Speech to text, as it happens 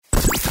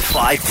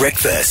5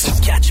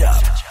 Breakfast. Catch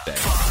up.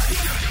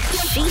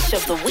 Sheesh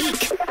of the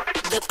week.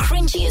 The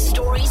cringiest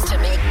stories to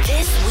make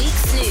this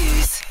week's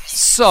news.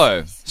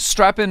 So,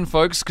 strap in,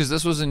 folks, because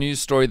this was a news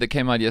story that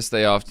came out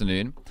yesterday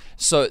afternoon.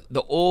 So,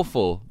 the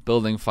awful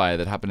building fire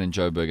that happened in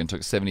Joburg and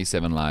took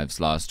 77 lives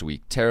last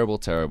week. Terrible,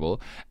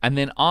 terrible. And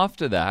then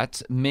after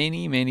that,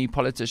 many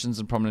politicians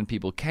and prominent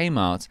people came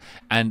out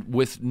and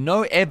with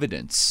no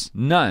evidence,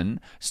 none,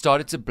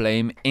 started to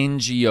blame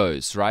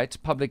NGOs, right?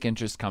 Public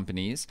interest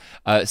companies,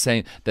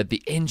 saying that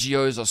the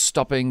NGOs are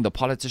stopping the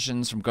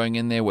politicians from going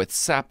in there with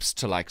SAPs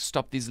to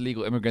stop these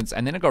illegal immigrants.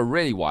 And then it got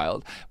really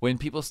wild when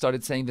people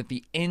started saying that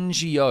the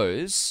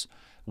NGOs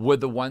were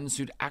the ones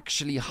who'd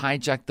actually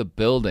hijacked the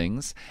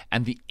buildings,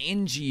 and the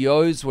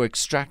NGOs were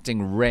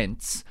extracting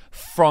rents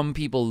from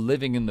people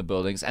living in the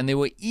buildings. And there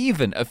were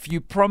even a few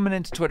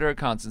prominent Twitter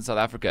accounts in South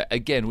Africa,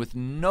 again with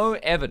no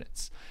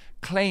evidence,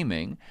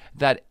 claiming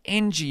that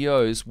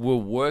NGOs were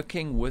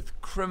working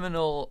with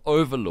criminal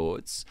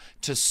overlords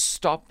to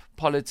stop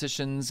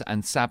politicians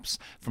and SAPs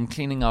from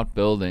cleaning out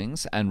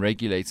buildings and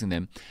regulating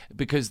them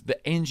because the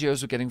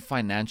NGOs were getting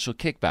financial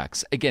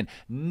kickbacks. Again,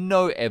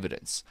 no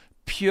evidence.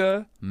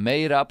 Pure,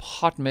 made-up,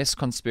 hot mess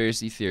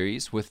conspiracy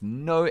theories with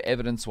no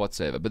evidence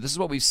whatsoever. But this is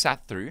what we've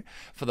sat through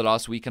for the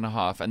last week and a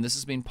half, and this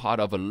has been part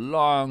of a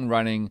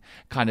long-running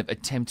kind of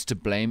attempt to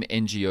blame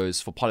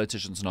NGOs for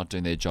politicians not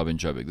doing their job in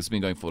Joburg. This has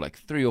been going for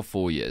 3 or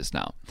 4 years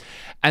now.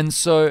 And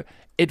so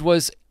it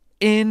was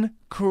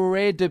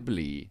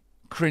incredibly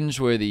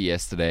cringeworthy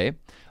yesterday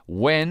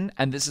when,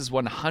 and this is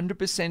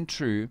 100%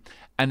 true,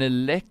 an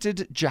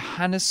elected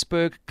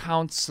Johannesburg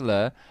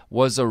councillor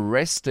was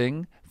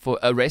arrested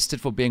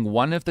for being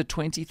one of the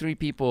 23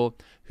 people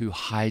who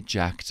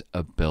hijacked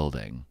a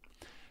building.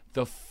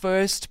 The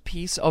first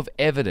piece of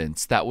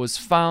evidence that was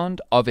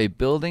found of a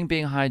building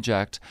being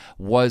hijacked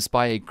was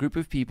by a group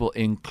of people,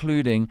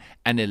 including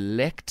an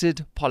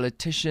elected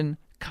politician,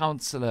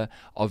 councillor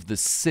of the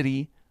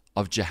city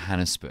of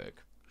Johannesburg.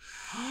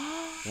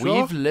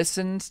 We've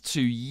listened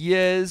to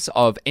years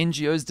of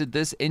NGOs did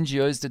this,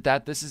 NGOs did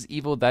that, this is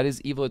evil, that is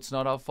evil, it's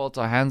not our fault,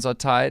 our hands are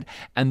tied.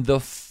 And the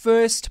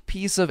first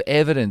piece of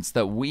evidence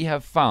that we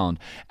have found,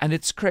 and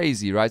it's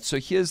crazy, right? So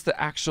here's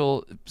the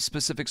actual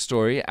specific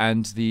story,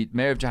 and the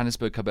mayor of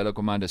Johannesburg, Kabelo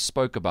Komanda,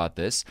 spoke about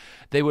this.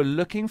 They were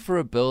looking for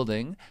a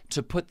building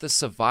to put the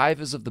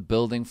survivors of the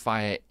building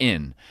fire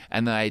in.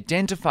 And they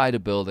identified a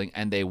building,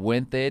 and they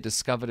went there,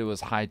 discovered it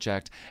was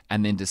hijacked,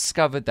 and then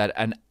discovered that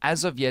an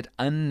as of yet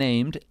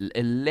unnamed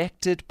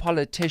elected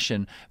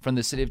politician from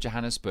the city of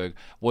Johannesburg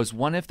was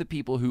one of the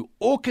people who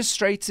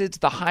orchestrated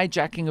the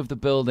hijacking of the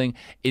building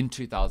in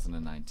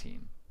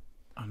 2019.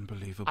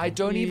 Unbelievable. I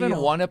don't even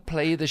want to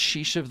play the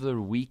Sheesh of the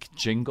Week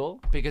jingle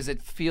because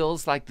it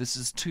feels like this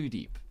is too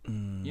deep.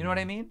 You know what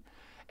I mean?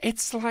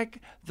 It's like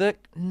the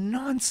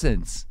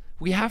nonsense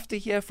we have to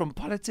hear from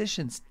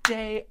politicians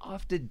day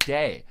after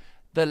day.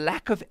 The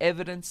lack of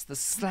evidence, the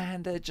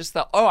slander, just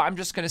I'm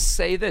just going to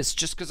say this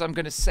just because I'm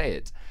going to say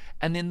it.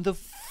 And then the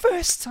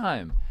first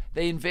time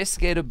they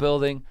investigate a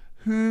building,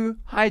 who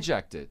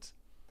hijacked it?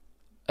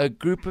 A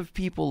group of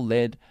people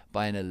led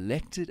by an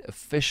elected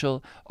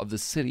official of the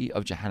city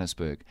of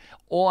Johannesburg.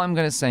 All I'm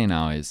going to say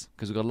now is,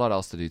 because we've got a lot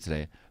else to do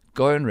today,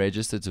 go and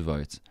register to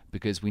vote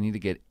because we need to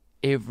get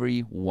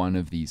every one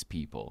of these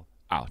people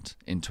out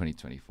in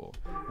 2024.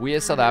 We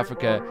as South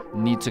Africa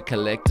need to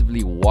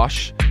collectively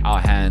wash our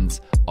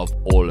hands of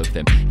all of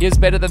them. Here's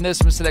Better Than This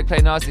from Select Play,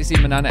 Nasty C,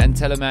 Manana and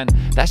Teleman.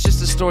 That's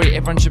just a story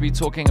everyone should be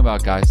talking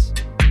about, guys.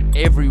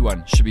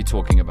 Everyone should be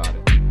talking about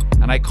it.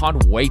 And I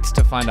can't wait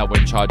to find out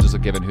when charges are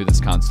given who this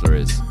councillor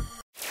is.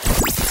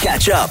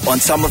 Catch up on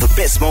some of the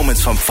best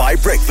moments from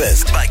 5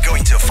 Breakfast by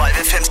going to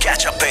 5FM's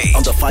catch-up page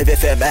on the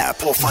 5FM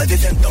app or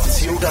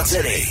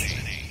 5FM.co.za.